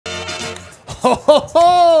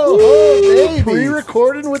baby.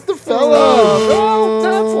 Pre-recording with the fellas. Oh,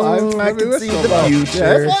 that's live. I can see the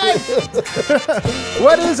future.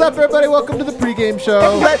 What is up, everybody? Welcome to the pregame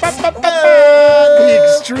show. The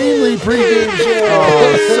extremely pregame show.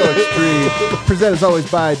 Oh, so extreme. Presented as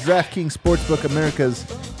always by DraftKings Sportsbook, America's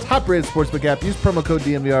top-rated sportsbook app. Use promo code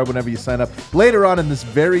DNVR whenever you sign up. Later on in this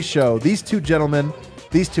very show, these two gentlemen,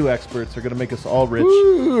 these two experts are going to make us all rich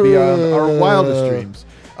beyond our wildest dreams.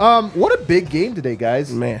 What a big game today,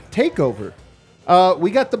 guys. Man. Takeover.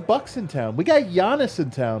 We got the Bucks in town. We got Giannis in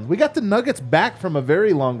town. We got the Nuggets back from a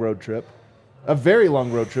very long road trip. A very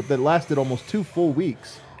long road trip that lasted almost 2 full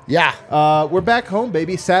weeks. Yeah. We're back home,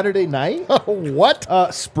 baby. Saturday night.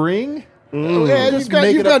 What? Spring. Yeah, you've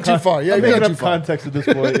gone too far. Yeah, I'm you've making gone up too far. context at this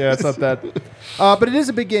point. Yeah, it's not that. But it is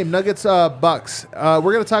a big game. Nuggets, Bucks. We're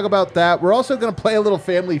going to talk about that. We're also going to play a little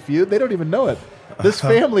family feud. They don't even know it. This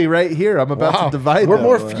family right here, I'm about to divide We're them.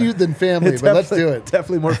 more feud than family, but let's do it.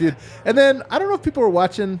 Definitely more feud. And then, I don't know if people were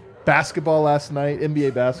watching basketball last night,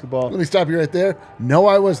 NBA basketball. Let me stop you right there. No,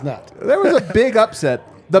 I was not. There was a big upset.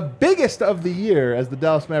 The biggest of the year as the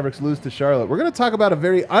Dallas Mavericks lose to Charlotte. We're going to talk about a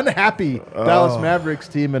very unhappy Dallas Mavericks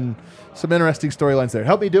team and some interesting storylines there.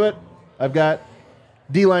 Help me do it. I've got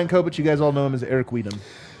D-line coach. You guys all know him as Eric Weedham.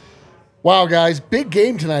 Wow, guys, big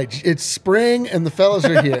game tonight. It's spring, and the fellas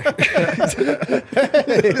are here.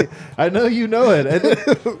 Hey, I know you know it.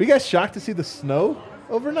 And we got shocked to see the snow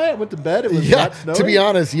overnight. I went to bed. It was not snowing. To be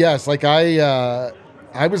honest, yes. Like I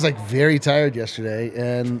was like very tired yesterday,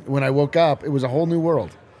 and when I woke up, it was a whole new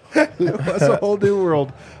world. It was a whole new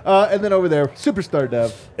world. And then over there, Superstar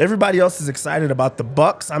Dev. Everybody else is excited about the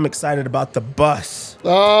Bucks. I'm excited about the bus. Oh,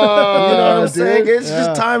 You know what I'm saying? It's Yeah.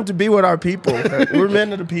 just time to be with our people. We're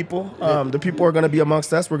men of the people. The people are going to be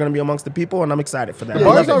amongst us. We're going to be amongst the people, and I'm excited for that. The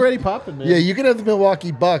bar's already popping, man. Yeah, you can have the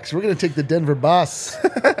Milwaukee Bucks. We're going to take the Denver bus.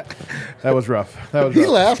 That was rough. He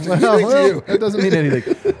laughed. He thinks you. It doesn't mean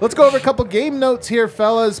anything. Let's go over a couple game notes here,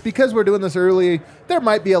 fellas. Because we're doing this early, there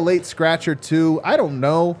might be a late scratch or two. I don't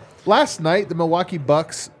know. Last night, the Milwaukee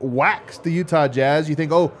Bucks waxed the Utah Jazz. You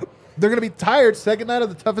think, oh, they're going to be tired. Second night of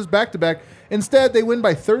the toughest back-to-back. Instead, they win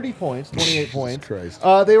by 30 points, 28 points. Christ.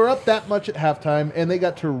 They were up that much at halftime, and they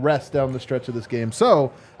got to rest down the stretch of this game.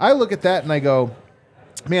 So I look at that, and I go,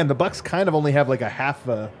 man, the Bucks kind of only have like a half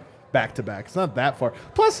back-to-back. It's not that far.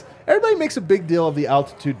 Plus, everybody makes a big deal of the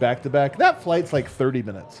altitude back-to-back. That flight's like 30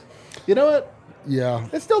 minutes. You know what? Yeah.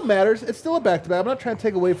 It still matters. It's still a back-to-back. I'm not trying to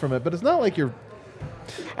take away from it, but it's not like you're...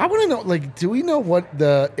 I want to know, like, do we know what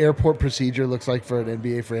the airport procedure looks like for an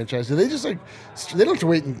NBA franchise? Do they just, like, they don't have to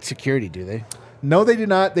wait in security, do they? No, they do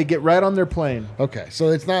not. They get right on their plane. Okay, so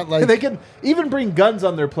it's not like... They can even bring guns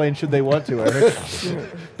on their plane should they want to, Eric.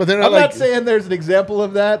 But they're not I'm like... not saying there's an example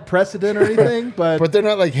of that, precedent or anything, but... But they're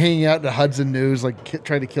not, like, hanging out in the Hudson News, like,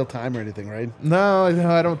 trying to kill time or anything, right? No,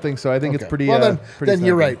 I don't think so. I think it's pretty... Well, then pretty you're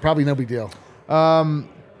simple. right. Probably no big deal.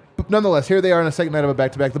 But nonetheless, here they are in a second night of a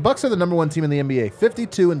back-to-back. The Bucks are the number one team in the NBA,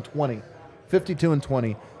 52-20.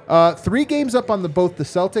 52-20. 3 games up on both the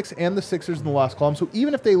Celtics and the Sixers in the loss column. So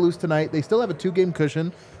even if they lose tonight, they still have a 2-game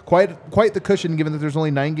cushion. Quite the cushion, given that there's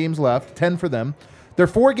only 9 games left, 10 for them. They're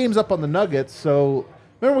 4 games up on the Nuggets. So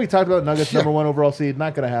remember we talked about Nuggets number 1 overall seed?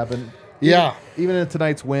 Not going to happen. Yeah. Even in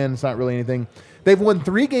tonight's win, it's not really anything. They've won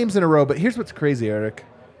 3 games in a row. But here's what's crazy, Eric.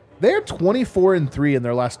 They're 24-3 in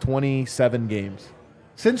their last 27 games.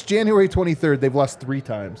 Since January 23rd, they've lost 3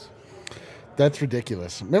 times. That's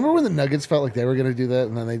ridiculous. Remember when the Nuggets felt like they were going to do that,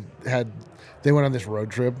 and then they went on this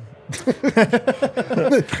road trip?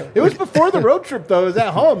 It was before the road trip, though. It was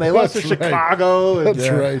at home. They lost to Chicago and That's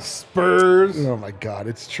right. Spurs. Oh my God,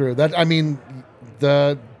 it's true.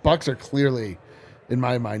 The Bucks are clearly, in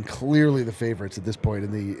my mind, the favorites at this point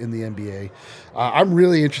in the NBA. I'm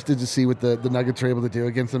really interested to see what the Nuggets are able to do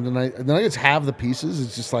against them tonight. The Nuggets have the pieces.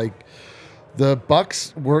 It's just like the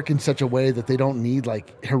Bucks work in such a way that they don't need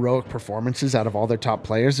like heroic performances out of all their top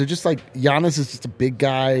players. They're just like Giannis is just a big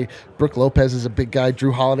guy. Brook Lopez is a big guy.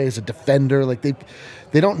 Drew Holiday is a defender. Like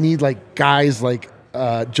they don't need like guys like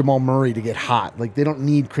Jamal Murray to get hot. Like they don't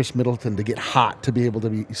need Chris Middleton to get hot to be able to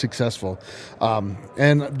be successful.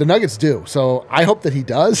 And the Nuggets do. So I hope that he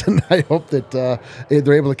does, and I hope that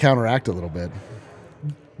they're able to counteract a little bit.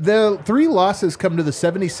 The 3 losses come to the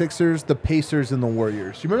 76ers, the Pacers, and the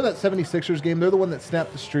Warriors. You remember that 76ers game? They're the one that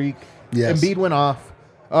snapped the streak. Yes. Embiid went off.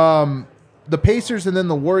 The Pacers and then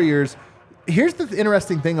the Warriors. Here's the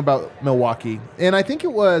interesting thing about Milwaukee, and I think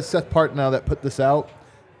it was Seth Partnow that put this out,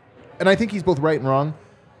 and I think he's both right and wrong.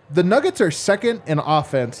 The Nuggets are second in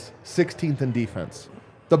offense, 16th in defense.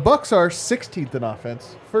 The Bucks are 16th in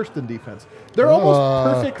offense, first in defense. They're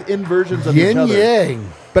almost perfect inversions of each other. Yin-yang.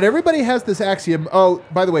 But everybody has this axiom. Oh,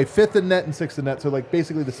 by the way, 5th in net and 6th in net, so like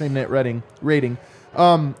basically the same net rating.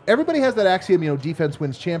 Everybody has that axiom, defense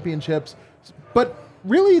wins championships. But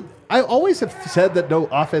really, I always have said that no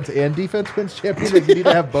offense and defense wins championships. You need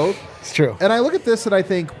to have both. It's true. And I look at this and I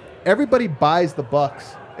think everybody buys the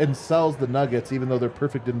Bucks and sells the Nuggets, even though they're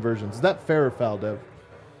perfect inversions. Is that fair or foul, Dev?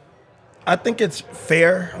 I think it's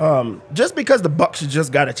fair. Just because the Bucks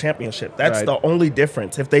just got a championship, that's the only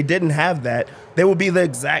difference. If they didn't have that, they would be the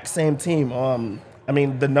exact same team.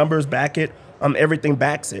 The numbers back it. Everything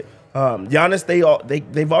backs it. Giannis,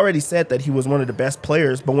 they've already said that he was one of the best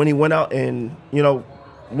players, but when he went out and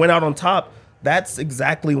went out on top, that's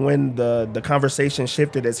exactly when the conversation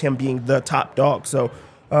shifted as him being the top dog. So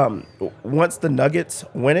once the Nuggets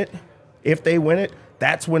win it, if they win it,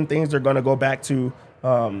 that's when things are going to go back to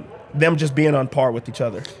them just being on par with each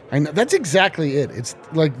other. I know, that's exactly it. It's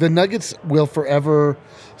like the Nuggets will forever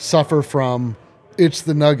suffer from it's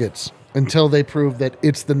the Nuggets until they prove that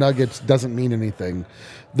it's the Nuggets doesn't mean anything.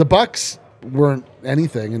 The Bucks weren't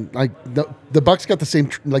anything, and like the Bucks got the same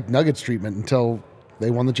Nuggets treatment until they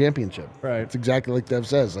won the championship. Right. It's exactly like Dev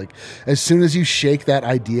says. Like as soon as you shake that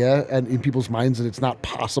idea and in people's minds that it's not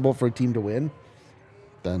possible for a team to win,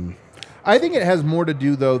 then I think it has more to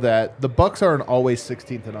do, though, that the Bucks aren't always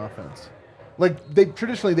 16th in offense. Like, they've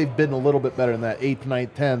been a little bit better than that, 8th,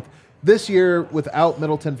 9th, 10th. This year, without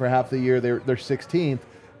Middleton for half the year, they're 16th.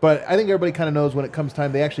 But I think everybody kind of knows when it comes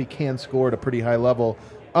time, they actually can score at a pretty high level.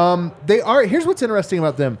 Here's what's interesting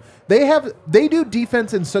about them. They do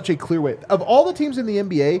defense in such a clear way. Of all the teams in the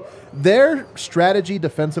NBA, their strategy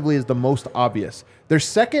defensively is the most obvious. They're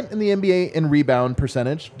second in the NBA in rebound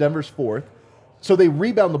percentage. Denver's 4th. So they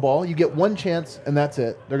rebound the ball. You get one chance, and that's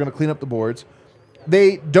it. They're going to clean up the boards.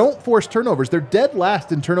 They don't force turnovers. They're dead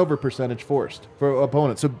last in turnover percentage forced for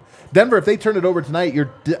opponents. So Denver, if they turn it over tonight,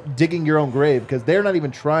 you're digging your own grave because they're not even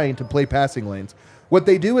trying to play passing lanes. What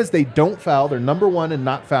they do is they don't foul. They're number 1 in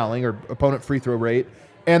not fouling or opponent free throw rate.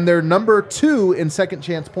 And they're number 2 in second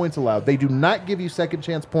chance points allowed. They do not give you second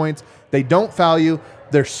chance points. They don't foul you.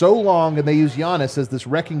 They're so long, and they use Giannis as this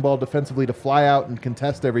wrecking ball defensively to fly out and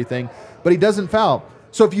contest everything, but he doesn't foul.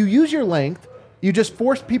 So if you use your length, you just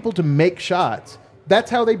force people to make shots.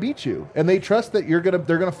 That's how they beat you, and they trust that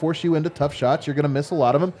they're gonna force you into tough shots. You're gonna miss a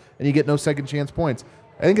lot of them, and you get no second chance points.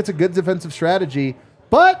 I think it's a good defensive strategy,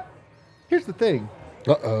 but here's the thing.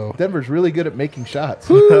 Denver's really good at making shots,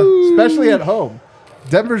 especially at home.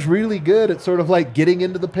 Denver's really good at sort of like getting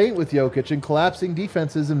into the paint with Jokic and collapsing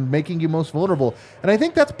defenses and making you most vulnerable. And I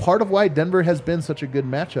think that's part of why Denver has been such a good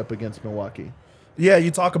matchup against Milwaukee. Yeah, you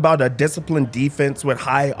talk about a disciplined defense with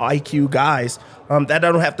high IQ guys that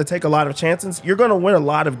don't have to take a lot of chances. You're going to win a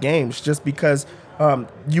lot of games just because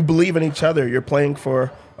you believe in each other. You're playing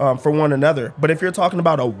for one another. But if you're talking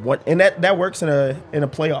about that works in a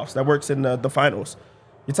playoffs, that works in the finals.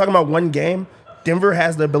 You're talking about one game. Denver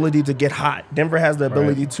has the ability to get hot. Denver has the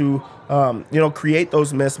ability to, create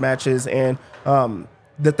those mismatches. And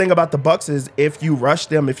the thing about the Bucks is if you rush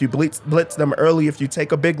them, if you blitz them early, if you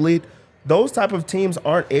take a big lead, those type of teams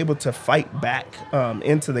aren't able to fight back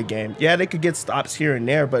into the game. Yeah, they could get stops here and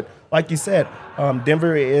there, but like you said,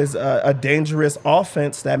 Denver is a dangerous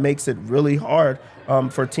offense that makes it really hard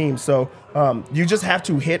for teams. So you just have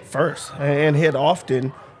to hit first and hit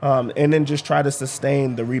often. And then just try to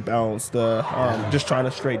sustain the rebounds, just trying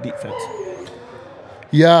to straight defense.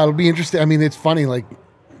 Yeah, it'll be interesting. I mean, it's funny. Like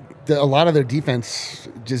a lot of their defense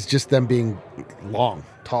is just them being long,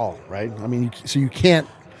 tall, right? I mean, so you can't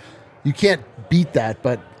beat that.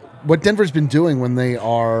 But what Denver's been doing when they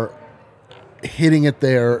are hitting it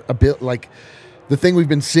there a bit, like the thing we've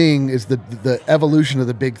been seeing is the evolution of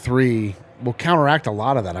the big three will counteract a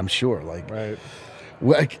lot of that. I'm sure.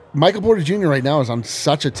 Like Michael Porter Jr. right now is on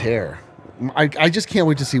such a tear. I just can't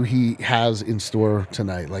wait to see what he has in store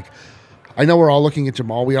tonight. Like, I know we're all looking at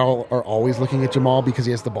Jamal. We all are always looking at Jamal because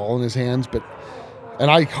he has the ball in his hands. And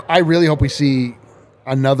I really hope we see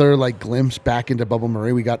another glimpse back into Bubble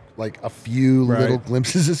Murray. We got a few little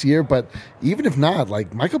glimpses this year, but even if not,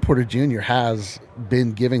 Michael Porter Jr. has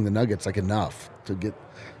been giving the Nuggets enough to get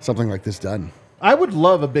something like this done. I would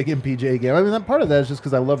love a big MPJ game. I mean, that part of that is just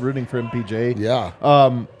because I love rooting for MPJ. Yeah.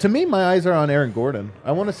 To me, my eyes are on Aaron Gordon.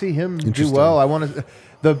 I want to see him do well. I want to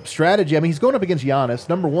the strategy. I mean, he's going up against Giannis.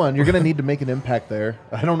 Number one, you're going to need to make an impact there.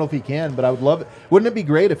 I don't know if he can, but I would love it. Wouldn't it be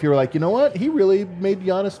great if you were like, you know what? He really made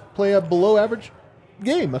Giannis play a below average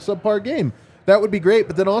game, a subpar game. That would be great.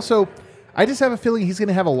 But then also, I just have a feeling he's going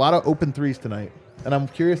to have a lot of open threes tonight. and I'm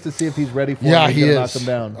curious to see if he's ready for Yeah, him. he is. Knock him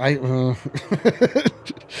down.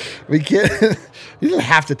 We can't. You don't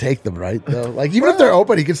have to take them, right? Though, like even if they're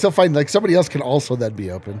open, he can still find like somebody else can also then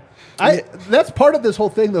be open. That's part of this whole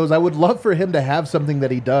thing, though. Is I would love for him to have something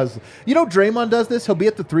that he does. You know, Draymond does this. He'll be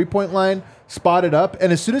at the 3-point line, spot it up,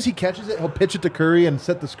 and as soon as he catches it, he'll pitch it to Curry and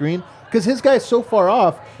set the screen because his guy's so far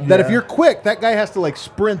off that if you're quick, that guy has to like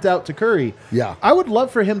sprint out to Curry. Yeah, I would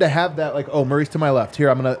love for him to have that. Like, oh, Murray's to my left. Here,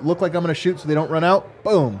 I'm gonna look like I'm gonna shoot so they don't run out.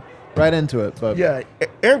 Boom. Right into it. But yeah,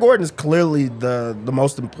 Aaron Gordon is clearly the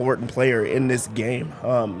most important player in this game.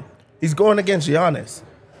 He's going against Giannis.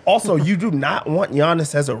 Also, you do not want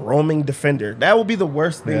Giannis as a roaming defender. That will be the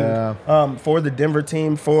worst thing for the Denver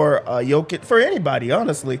team, for Jokic, for anybody,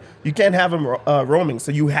 honestly. You can't have him roaming,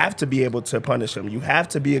 so you have to be able to punish him. You have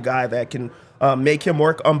to be a guy that can make him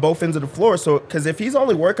work on both ends of the floor. So, because if he's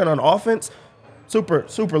only working on offense,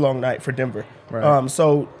 super long night for Denver. Right.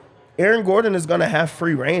 So Aaron Gordon is going to have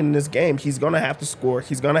free reign in this game. He's going to have to score.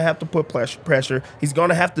 He's going to have to put pressure. He's going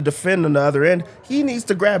to have to defend on the other end. He needs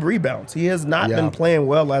to grab rebounds. He has not been playing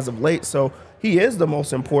well as of late, so he is the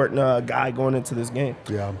most important guy going into this game.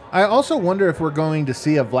 Yeah. I also wonder if we're going to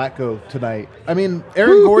see a Vlatko tonight. I mean,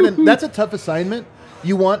 Aaron Gordon, that's a tough assignment.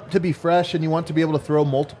 You want to be fresh and you want to be able to throw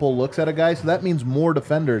multiple looks at a guy, so that means more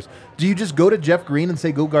defenders. Do you just go to Jeff Green and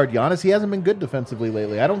say, go guard Giannis? He hasn't been good defensively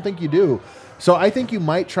lately. I don't think you do. So I think you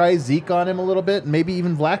might try Zeke on him a little bit, and maybe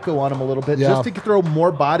even Vlatko on him a little bit, just to throw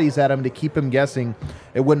more bodies at him to keep him guessing.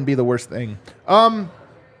 It wouldn't be the worst thing.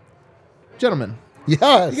 Gentlemen.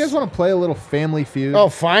 Yes. You guys want to play a little Family Feud? Oh,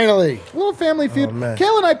 finally. A little Family Feud. Oh,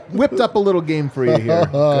 Kale and I whipped up a little game for you here.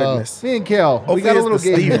 Goodness. Me and Kale, Hopefully we got a it's little the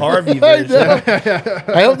game. Steve here. Harvey version.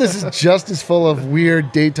 I hope this is just as full of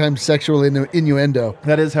weird daytime sexual innuendo.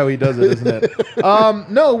 That is how he does it, isn't it?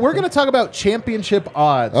 No, we're going to talk about championship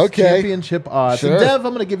odds. Okay. Championship odds. Sure. And Dev,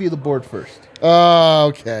 I'm going to give you the board first.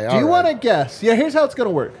 Okay. Do you want to guess? Yeah, here's how it's going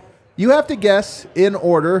to work. You have to guess in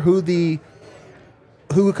order who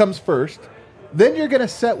comes first. Then you're going to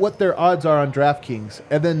set what their odds are on DraftKings.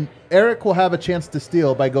 And then Eric will have a chance to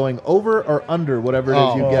steal by going over or under whatever it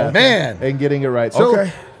is you guess. Man. And getting it right. So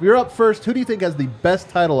Okay. you're up first. Who do you think has the best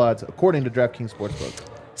title odds according to DraftKings Sportsbook?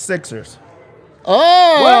 Sixers.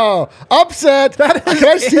 Oh, upset. Can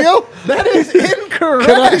I steal? That is incorrect.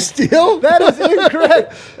 Can I steal? That is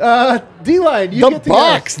incorrect. D-Line, you The get to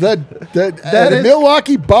Bucks. guess. The is-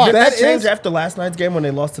 Milwaukee Bucks. Did that That change is- after last night's game when they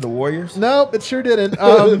lost to the Warriors? Nope, it sure didn't.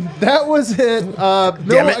 That was it.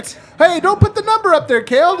 Damn it. Hey, don't put the number up there,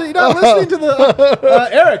 Kale. You're not listening to the...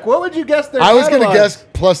 Eric, what would you guess their I was title going to odds? guess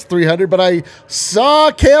plus 300, but I saw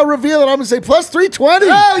Kale reveal it. I'm going to say plus 320.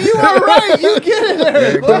 Oh, you are right. You get it,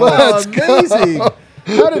 Eric. Wow, Let's go. amazing.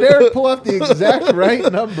 How did Eric pull up the exact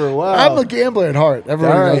right number? Wow. I'm a gambler at heart.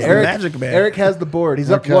 Everyone All right, knows that. Eric, Magic man. Eric has the board. He's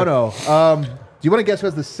up Okay. 1-0. Do you want to guess who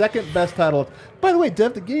has the second best title? By the way,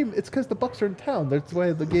 Dev, the game, it's because the Bucks are in town. That's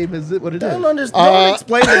why the game is what it is. Don't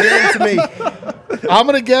explain the game to me. I'm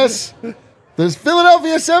going to guess there's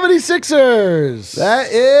Philadelphia 76ers.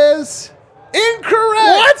 That is incorrect.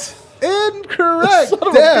 What? Incorrect. Son of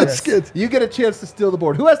a Dev, biscuit. you get a chance to steal the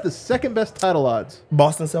board. Who has the second best title odds?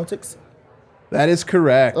 Boston Celtics. That is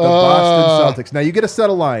correct. The Boston Celtics. Now you get a set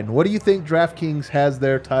a line. What do you think DraftKings has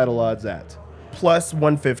their title odds at? Plus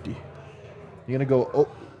 150. You're gonna go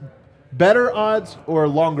better odds or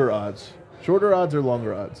longer odds? Shorter odds or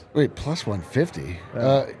longer odds? Wait, plus 150?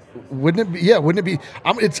 Wouldn't it be? Yeah, wouldn't it be?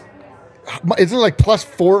 Isn't it like plus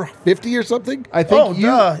 450 or something? I think Oh, you.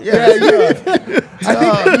 duh. Yeah, Yeah. I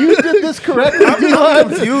think you did this correctly. I'm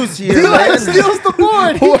confused here. D-Line man. steals the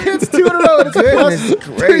board. He gets 2 in a row. It's Goodness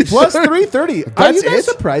plus, gracious. plus 330. Are That's you guys it?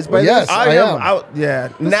 surprised by Yes. this? I am. am. Yeah.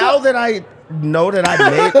 Now that I know that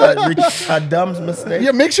I made a dumb mistake.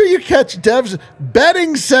 Yeah, make sure you catch Dev's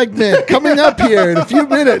betting segment coming up here in a few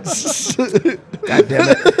minutes. God damn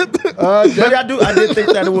it. But I did think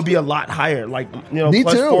that it would be a lot higher. Like, Me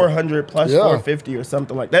plus too. 400, plus Yeah. 450 or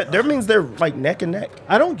something like that. That means they're like neck and neck.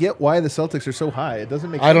 I don't get why the Celtics are so high. It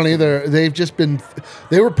doesn't make sense. I don't either. They've just been,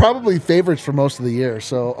 they were probably favorites for most of the year.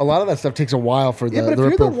 So a lot of that stuff takes a while for the. Yeah, but if the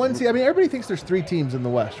you're the report- one seed, I mean, everybody thinks there's 3 teams in the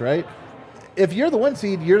West, right? If you're the 1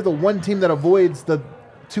 seed, you're the one team that avoids the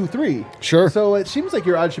 2-3. Sure. So it seems like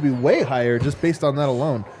your odds should be way higher just based on that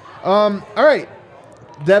alone. All right.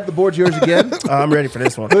 Dev, the board's yours again. I'm ready for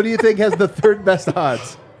this one. Who do you think has the third best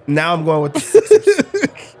odds? Now I'm going with the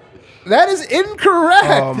Sixers. That is incorrect.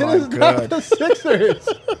 Oh, It my is not God. the Sixers.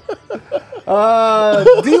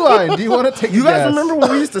 D-Line, do you want to take You a guys guess? remember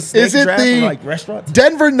when we used to snake Is it draft the- in, like restaurants?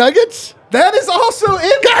 Denver Nuggets? That is also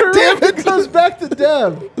incorrect. damn it. It goes back to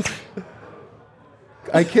Dev.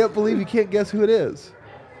 I can't believe you can't guess who it is.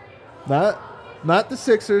 Not the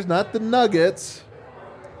Sixers, not the Nuggets.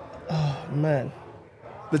 Man.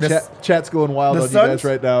 The chat's going wild on you Suns? guys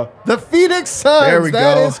right now. The Phoenix Suns. There we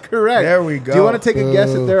That go. is correct. There we go. Do you want to take a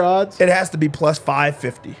guess at their odds? It has to be plus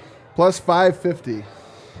 550. Plus 550.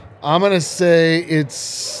 I'm going to say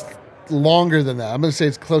it's longer than that. I'm going to say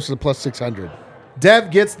it's closer to plus 600.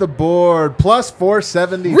 Dev gets the board. Plus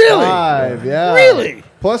 475. Really? Yeah. Really?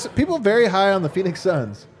 Plus, people very high on the Phoenix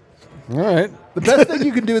Suns. All right. The best thing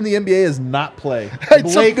you can do in the NBA is not play.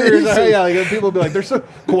 It's Lakers, amazing. like, people will be like, they're so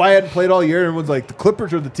quiet and played all year. And everyone's like, the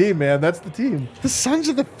Clippers are the team, man. That's the team. The Suns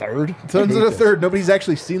are the third. Suns are the third. Nobody's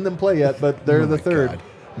actually seen them play yet, but they're the third. God.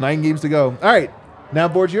 9 games to go. All right. Now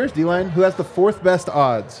board's yours, D-Line. Who has the 4th best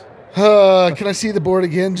odds? Can I see the board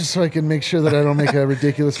again just so I can make sure that I don't make a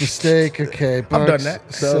ridiculous mistake? Okay. Bucks, I've done that.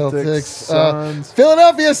 Celtics, Suns.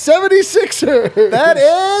 Philadelphia 76ers. That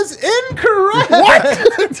is incorrect.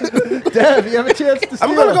 What? Dev, you have a chance to steal.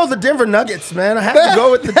 I'm going to go with the Denver Nuggets, man. I have to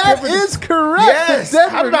go with the That Denver is correct. Yes. The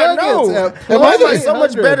Denver How did I know? Nuggets. Am Why I am I the- so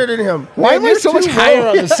much better than him? Why am I you're so much too higher low.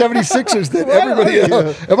 on the 76ers than Why everybody are you?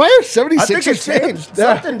 else? Am I a I think 76ers it fan? changed.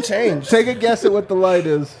 Something changed. Take a guess at what the line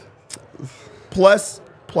is. Plus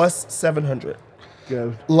 700.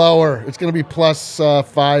 Good. Lower. It's going to be plus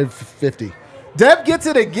 550. Dev gets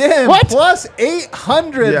it again. What? Plus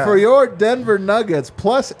 800 Yeah. for your Denver Nuggets.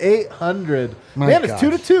 Plus 800. My Man, it's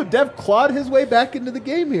gosh. 2-2. Dev clawed his way back into the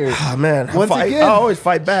game here. Oh, man. Once I again- always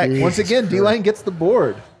fight back. Jeez. Once again, D-Line gets the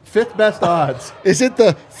board. 5th best odds. Is it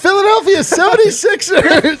the Philadelphia 76ers?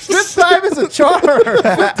 5th time is a charm.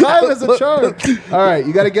 5th time is a charm. All right,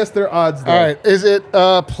 you got to guess their odds, though. All right. Is it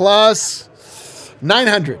plus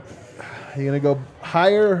 900? You going to go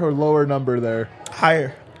higher or lower number there?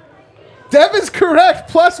 Higher. Dev is correct.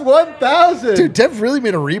 Plus 1,000. Dude, Dev really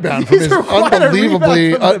made a rebound from He's his quite a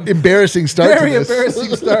unbelievably rebound from him. embarrassing start Very to this.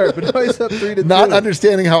 embarrassing start, but now he's up 3-2. Not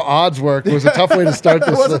understanding how odds work was a tough way to start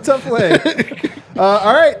That this. was a tough way.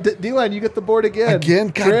 All right, D-Line, you get the board again. Again?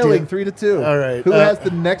 God trailing damn. 3-2. All right, Who has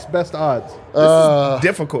the next best odds? This is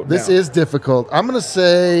difficult This now. is difficult. I'm going to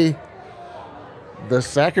say the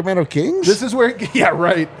Sacramento Kings. This is where, yeah,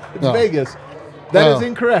 right. It's Oh. Vegas. That is Oh.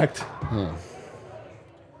 incorrect.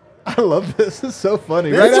 I love this. This is so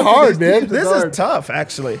funny. This Right is after hard, these man. teams, This it's hard. is tough,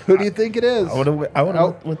 actually. Who do you think it is? I would have Out.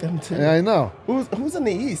 went with them, too. Yeah, I know. Who's in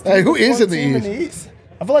the East? Hey, who is One in the team East?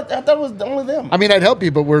 I feel like I thought it was only them. I mean, I'd help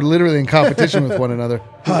you, but we're literally in competition with one another.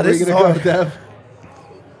 Oh, Where are this you is gonna go hard. with Dev?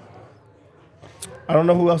 I don't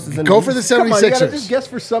know who else is in Go the for the East. Come on, you gotta 76ers. just guess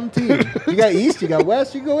for some team. You got East, you got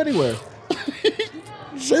West, you can go anywhere.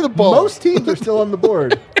 Say the ball. Most teams are still on the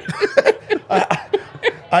board.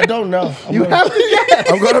 I don't know. You have to guess.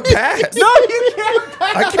 I'm going to pass. No, you can't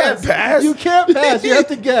pass. I can't pass. You can't pass. You have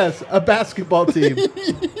to guess. A basketball team.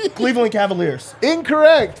 Cleveland Cavaliers.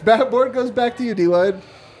 Incorrect. Board goes back to you, D-Line.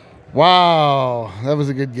 Wow, that was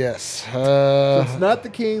a good guess. It's not the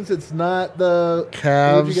Kings. It's not the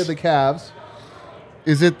Cavs. Who'd you get the Cavs?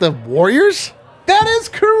 Is it the Warriors? That is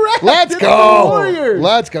correct. Let's It's go. The Warriors.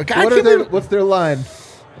 Let's go. God, What I are can't their, believe- what's their line?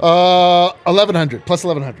 1100 plus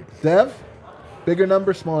 1100. Dev? Bigger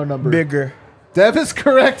number, smaller number? Bigger. Dev is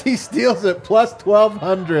correct. He steals it. Plus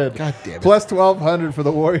 1,200. God damn it. Plus 1,200 for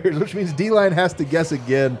the Warriors, which means D-Line has to guess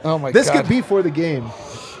again. Oh, my This God. could be for the game.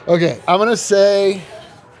 Okay, I'm gonna say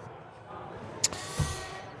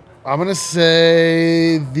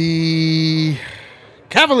the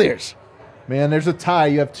Cavaliers. Man, there's a tie.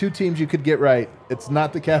 You have 2 teams you could get right. It's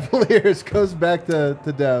not the Cavaliers. Goes back to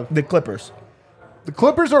Dev. The Clippers. The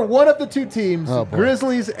Clippers are one of the 2 teams. Oh, boy.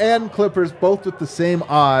 Grizzlies and Clippers, both with the same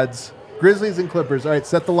odds. Grizzlies and Clippers. All right,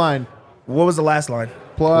 set the line. What was the last line?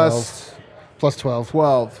 Plus Plus 12.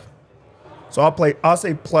 12. So I'll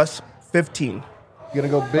say plus 15. You gonna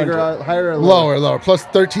go bigger, higher, or lower? Lower. Plus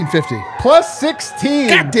 1350. Plus 16.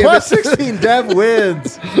 God damn Plus it. 16. Dev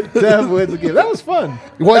wins. Dev wins the game. That was fun.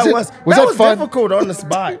 Was that that fun? difficult on the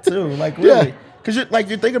spot too. Like Yeah. really, because you're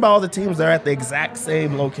thinking about all the teams that are at the exact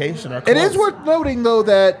same location. Or It is close. worth noting, though,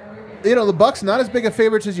 that the Bucks not as big of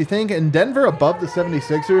favorites as you think, and Denver above the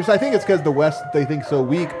 76ers. I think it's because the West they think so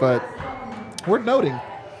weak, but worth noting.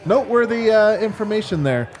 Noteworthy information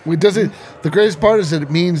there. The greatest part is that it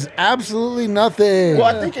means absolutely nothing. Well,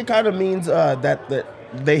 I think it kind of means that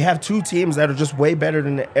they have 2 teams that are just way better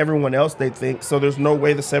than everyone else, they think. So there's no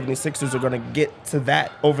way the 76ers are going to get to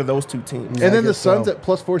that over those 2 teams. And then the guess Suns so. at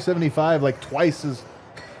plus 475, like twice as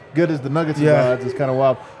good as the Nuggets Yeah. odds, is kind of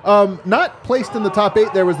wild. Not placed in the top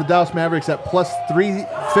 8 there was the Dallas Mavericks at plus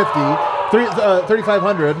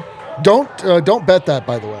 3,500. Don't bet that,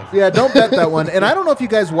 by the way. Yeah, don't bet that one. And I don't know if you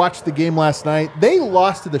guys watched the game last night. They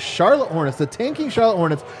lost to the Charlotte Hornets, the tanking Charlotte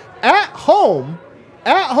Hornets, at home.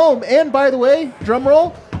 At home. And by the way, drum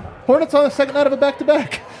roll, Hornets on the second night of a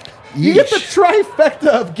back-to-back. You get the trifecta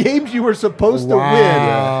of games you were supposed to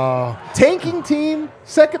win. Tanking team,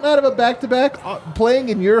 second night of a back-to-back, playing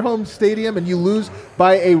in your home stadium, and you lose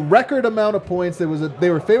by a record amount of points. They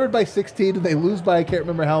were favored by 16, and they lose by I can't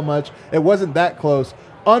remember how much. It wasn't that close.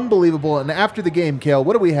 Unbelievable. And after the game, Kale,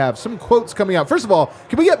 what do we have? Some quotes coming out. First of all,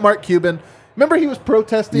 can we get Mark Cuban? Remember he was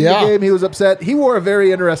protesting the game? He was upset. He wore a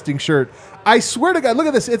very interesting shirt. I swear to God, look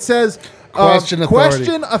at this. It says question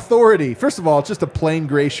authority. First of all, it's just a plain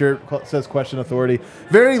gray shirt. It says question authority.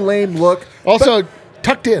 Very lame look. Also,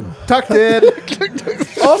 tucked in. Tucked in.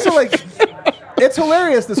 Also, like, it's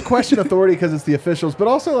hilarious, this question authority, because it's the officials, but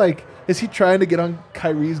also, like, is he trying to get on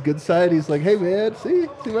Kyrie's good side? He's like, hey, man, see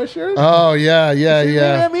my shirt? Oh, yeah.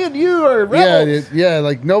 Me and you are rebels. Yeah,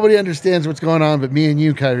 like, nobody understands what's going on but me and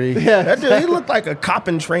you, Kyrie. Yeah. That dude, he looked like a cop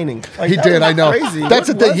in training. Like, he did, I know. Crazy. That's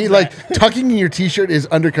the thing. He, like, tucking in your T-shirt is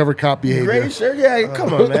undercover cop behavior. Gray shirt? Yeah,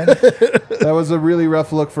 come on, man. That was a really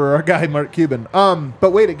rough look for our guy, Mark Cuban. But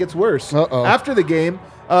wait, it gets worse. After the game,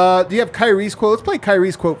 do you have Kyrie's quote? Let's play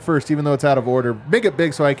Kyrie's quote first, even though it's out of order. Make it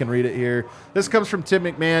big so I can read it here. This comes from Tim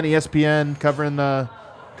McMahon, ESPN, covering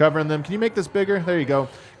them. Can you make this bigger? There you go.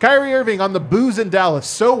 Kyrie Irving on the booze in Dallas.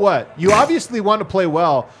 So what? You obviously want to play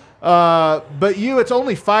well, but it's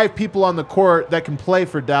only 5 people on the court that can play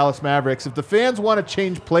for Dallas Mavericks. If the fans want to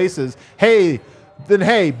change places,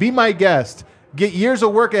 then be my guest. Get years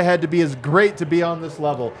of work ahead to be as great to be on this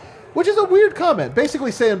level. Which is a weird comment.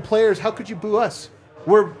 Basically saying, players, how could you boo us?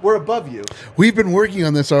 We're above you. We've been working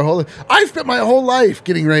on this our whole life. I've spent my whole life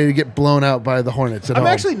getting ready to get blown out by the Hornets at home.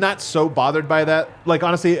 I'm actually not so bothered by that. Like,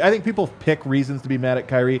 honestly, I think people pick reasons to be mad at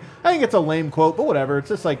Kyrie. I think it's a lame quote, but whatever. It's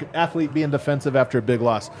just like athlete being defensive after a big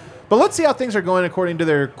loss. But let's see how things are going according to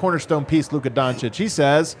their cornerstone piece, Luka Doncic. He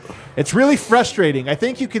says, it's really frustrating. I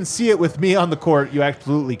think you can see it with me on the court. You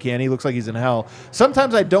absolutely can. He looks like he's in hell.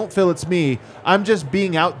 Sometimes I don't feel it's me. I'm just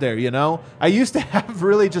being out there, you know? I used to have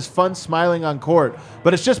really just fun smiling on court,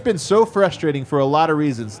 but it's just been so frustrating for a lot of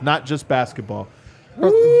reasons, not just basketball. Bro,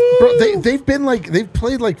 they've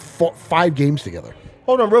played like 5 games together.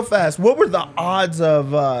 Hold on real fast. What were the odds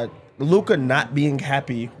of Luka not being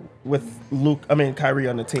happy with Kyrie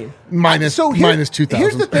on the team? Minus 2,000.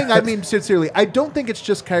 Here's the thing, I mean, sincerely, I don't think it's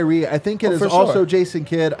just Kyrie. I think it is also Jason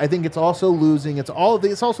Kidd. I think it's also losing. It's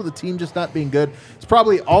also the team just not being good. It's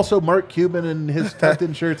probably also Mark Cuban and his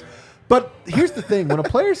tucked-in shirts. But here's the thing. When a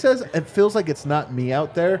player says it feels like it's not me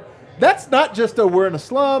out there, that's not just we're in a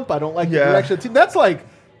slump, I don't like the direction of the team. That's like,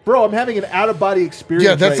 bro, I'm having an out-of-body experience.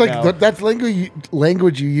 Yeah, that's right that's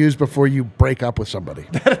language you use before you break up with somebody.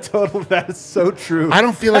 That is so true. I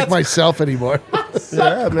don't feel like myself anymore.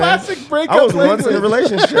 Classic breakup. I was once in a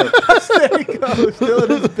relationship. There you go, still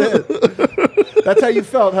in his bit. That's how you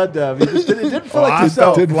felt, huh, Dev? It didn't feel like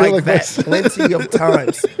yourself. I felt like that plenty of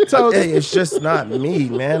times. So it's just not me,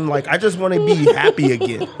 man. Like, I just want to be happy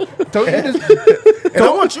again. And I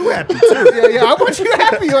want you happy too. Yeah, I want you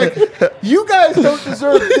happy. Like, you guys don't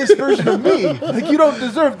deserve this version of me. Like, you don't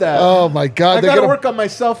deserve that. Oh my God! I gotta work on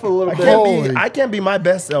myself a little bit. I can't be my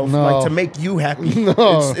best self, like, to make you happy.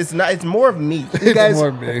 No. It's not. It's more of me. You guys, more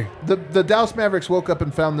of me. The Dallas Mavericks woke up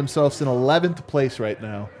and found themselves in 11th place right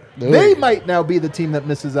now. They might now be the team that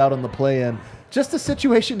misses out on the play-in. Just a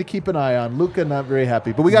situation to keep an eye on. Luka not very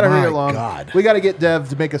happy, but we got to hurry along. God. We got to get Dev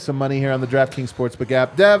to make us some money here on the DraftKings Sportsbook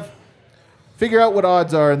app. Dev, figure out what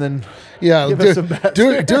odds are and then give us some bets.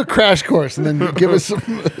 Do a crash course and then give us some.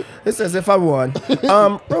 It's as if I won.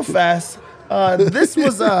 Real fast. This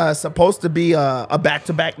was supposed to be a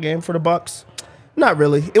back-to-back game for the Bucks. Not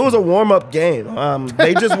really. It was a warm-up game.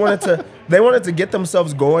 They just wanted to get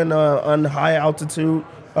themselves going on high altitude.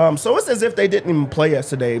 So it's as if they didn't even play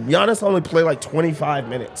yesterday. Giannis only played like 25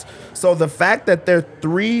 minutes. So the fact that they're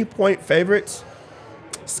 3-point favorites,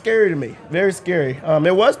 scary to me. Very scary.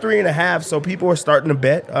 It was 3.5, so people were starting to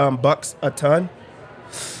bet Bucks a ton.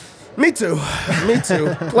 Me too.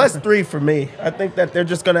 +3 for me. I think that they're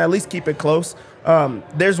just going to at least keep it close.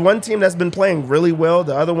 There's one team that's been playing really well.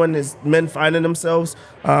 The other one is men finding themselves.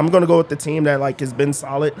 I'm going to go with the team that has been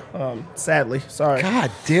solid. Sadly, sorry.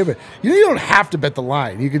 God damn it! You don't have to bet the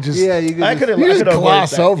line. You could just I could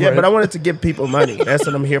gloss over it. But I wanted to give people money. That's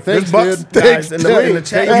what I'm here for. Thanks, There's Bucks guys in the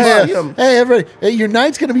chat. Hey, everybody! Hey, your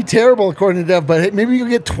night's going to be terrible according to Dev, but hey, maybe you'll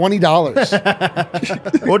get $20.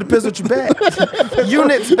 Well, it depends what you bet.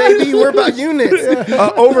 Units, baby. We're about units.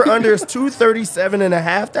 Over under is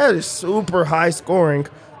 237.5. That is super high scoring.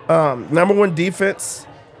 Number one defense.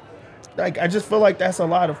 Like, I just feel like that's a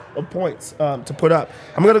lot of points to put up.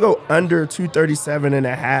 I'm going to go under 237.5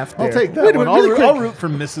 there. I'll take that Wait a one. minute, really quick. I'll root for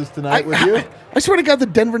misses tonight with you. I swear to God, the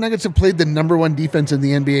Denver Nuggets have played the #1 defense in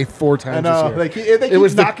the NBA 4 times I know. this They year.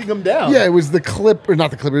 keep knocking them down. Yeah, it was the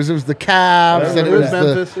not the Clippers. It was the Cavs. And It was the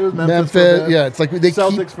Memphis. It was Memphis for a bit. Yeah, it's like they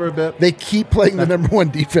Celtics for a bit. They keep playing the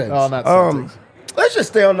 #1 defense. Oh, not Celtics. Let's just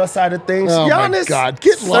stay on the side of things. Oh, my Giannis, God.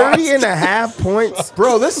 Get 30.5 points.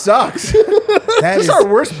 Bro, this sucks. That This is our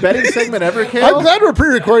worst betting segment ever, I'm Kale. glad we're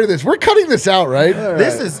pre-recording this. We're cutting this out, right?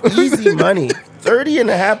 This is easy money.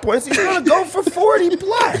 30.5 points. He's going to go for 40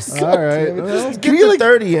 plus. All right. Well, Just Can get we the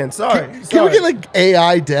 30 in. Sorry. Can we get like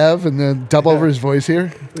AI Dev and then dub over his voice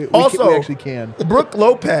here? we Also- actually can. Brooke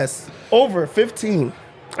Lopez, over 15.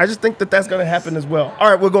 I just think that that's going to happen as well. All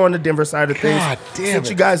right, we're going to Denver side of things. God damn Since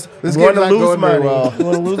it. you guys This want to game's not lose going very money. well. You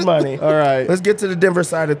want to lose money. All right. Let's get to the Denver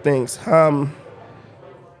side of things.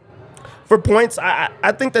 For points,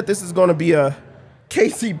 I think that this is going to be a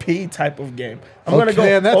KCP type of game. I'm going to go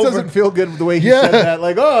Man, that over. doesn't feel good the way he Yeah. said that.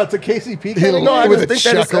 Like, oh, it's a KCP kind of No, I game. with just a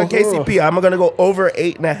think that it's a chuckle. KCP. I'm going to go over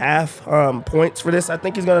 8.5 points for this. I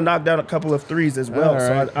think he's going to knock down a couple of threes as well. All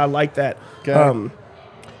right. So I like that. Okay.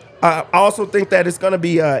 I also think that it's going to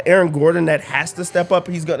be Aaron Gordon that has to step up.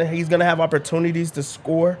 He's gonna have opportunities to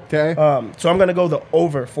score. Okay. So I'm going to go the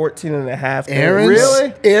over 14.5.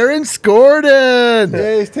 Really? Aaron Gordon.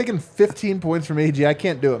 Yeah, he's taking 15 points from AG. I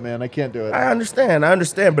can't do it, man. I can't do it. I understand,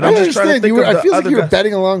 but I I'm just trying to understand. think of I the feel like other you were guys.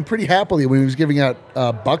 betting along pretty happily when he was giving out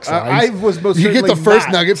Bucks lines. I was most You get the certainly first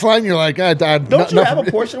not. Nuggets line, you're like, Don't you have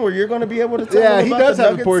a portion where you're going to be able to tell Yeah, them he about does the have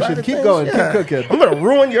a Nuggets portion. side of Keep things? going. Yeah. Keep cooking. I'm going to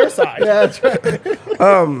ruin your side. Yeah, that's right.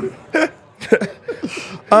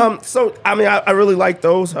 So I mean, I really like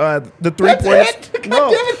those. The 3 pointers.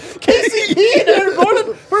 No, KCP and Aaron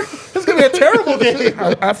Gordon. It's going to be a terrible game.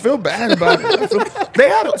 I feel bad about it. They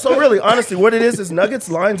have so really, honestly, what it is Nuggets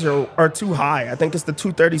lines are too high. I think it's the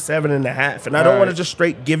 237.5, and I don't All want to right. just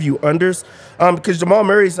straight give you unders because Jamal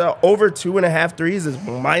Murray's over 2.5 threes is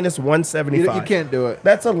minus 175. You can't do it.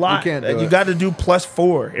 That's a lot. You can't do You it. got to do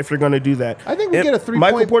 +4 if you're going to do that. I think we And get a 3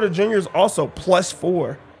 Michael point- Porter Jr. is also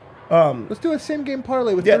 +4. Let's do a same game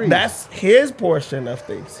parlay with Yeah, threes. that's his portion of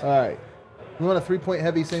things. All right. We want a 3-point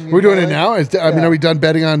heavy same game We're doing it parlay? now? I mean, are we done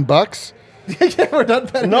betting on Bucks? Yeah, we're done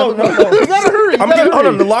betting. No. You gotta hurry. Hold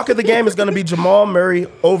on. The lock of the game is going to be Jamal Murray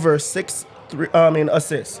over 6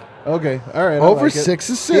 assists. Okay. All right. I Over like it. 6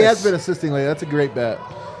 assists. He has been assisting lately. That's a great bet.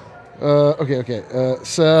 Okay.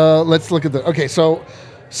 So let's look at so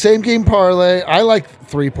same game parlay. I like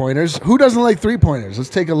 3-pointers. Who doesn't like 3-pointers? Let's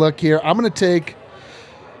take a look here. I'm going to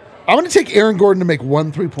take Aaron Gordon to make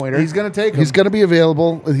 1 3-pointer. He's going to take him. He's going to be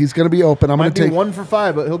available. He's going to be open. I'm going Might to be take 1 for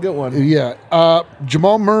 5, but he'll get one. Yeah.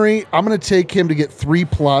 Jamal Murray, I'm going to take him to get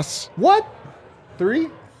 3+. What? 3?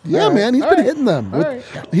 Yeah, All right. man, he's All been right. hitting them. All right.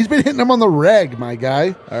 He's been hitting them on the reg, my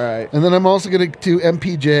guy. All right. And then I'm also going to do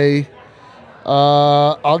MPJ.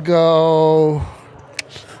 I'll go.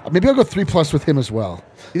 Maybe I'll go 3+ with him as well.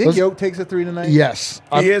 You think Yoke takes a 3 tonight? Yes.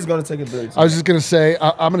 He is going to take a 3. I was just going to say,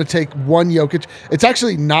 I'm going to take 1 Jokic. It's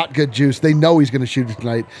actually not good juice. They know he's going to shoot it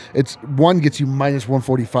tonight. It's 1 gets you minus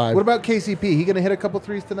 145. What about KCP? He going to hit a couple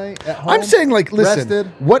threes tonight at home? I'm saying, like, listen, Rested?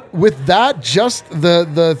 what with that, just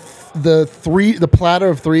the platter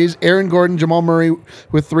of threes, Aaron Gordon, Jamal Murray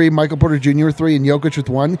with 3, Michael Porter Jr. with 3, and Jokic with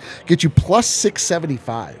 1, get you plus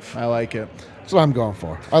 675. I like it. That's what I'm going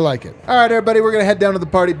for. I like it. All right, everybody, we're going to head down to the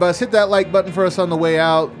party bus. Hit that like button for us on the way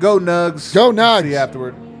out. Go Nugs. Go Nugs. See you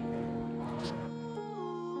afterward.